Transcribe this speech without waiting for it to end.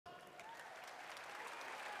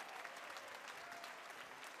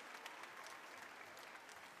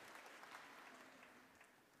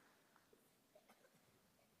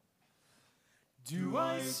Do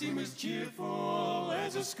I seem as cheerful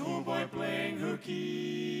as a schoolboy playing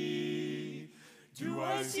hooky? Do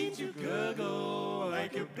I seem to gurgle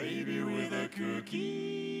like a baby with a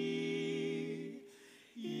cookie?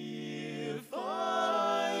 If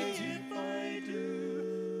I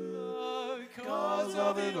do, the cause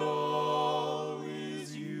of it all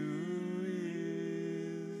is you.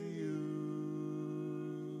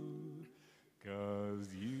 'Cause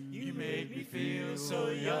you make me feel so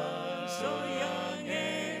young,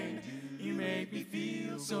 and you make me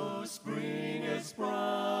feel so spring has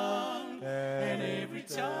sprung. And every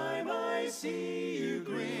time I see you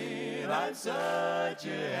grin, I'm such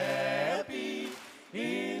a happy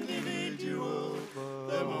individual.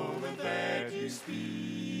 The moment that you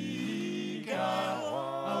speak, I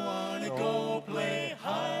wanna go play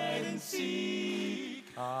hide and seek.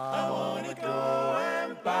 I wanna go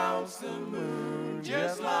and bounce the moon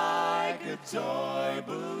just like a toy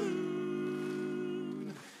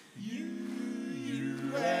balloon.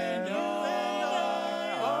 You and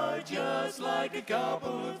I are just like a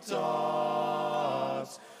couple of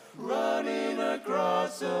tots running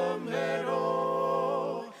across a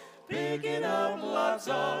meadow, picking up lots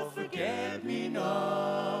of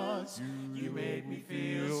forget-me-nots. You make me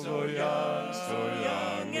feel so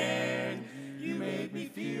young, and you make me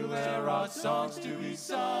feel there are songs to be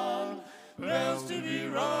sung, bells to be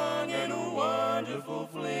rung, and a wonderful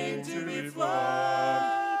flame to be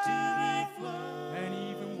flung, And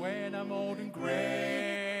even when I'm old and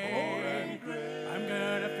gray, I'm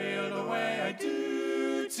gonna feel the way I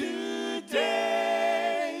do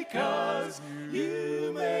today. 'Cause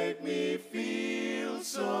you make me feel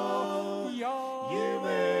so young. You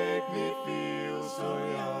make me feel so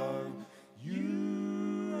young. You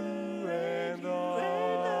and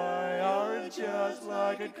I are just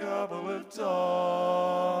like a couple of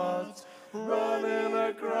tots running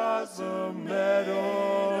across a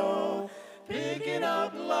meadow, picking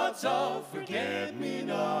up lots of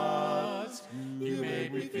forget-me-nots. You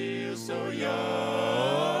make me feel so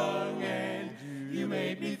young, and you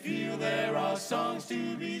make me feel there are songs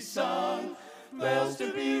to be sung, bells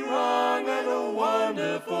to be rung, and a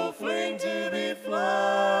wonderful fling to be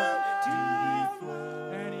flung,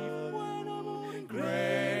 And even when I'm old and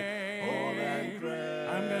gray,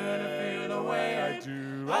 I'm gonna feel the way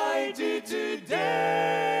I do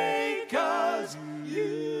today. 'Cause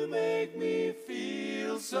you make me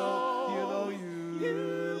feel so,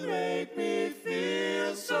 you make me